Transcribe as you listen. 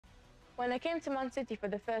When I came to ManCity for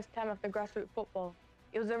the first time after grassroots football,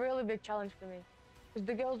 it was a really big challenge for me, because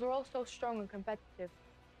the girls were all so strong and competitive.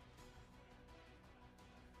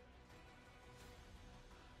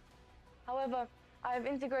 However, I have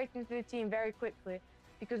integrated into the team very quickly,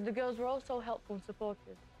 because the girls were all so helpful and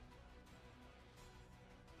supportive.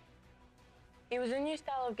 It was a new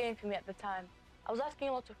style of game for me at the time. I was asking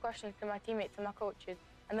a lot of questions to my teammates and my coaches,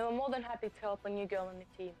 and they were more than happy to help a new girl in the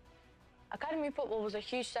team. Academy football was a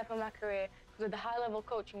huge step in my career because of the high-level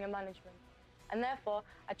coaching and management, and therefore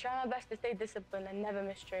I try my best to stay disciplined and never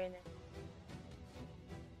miss training.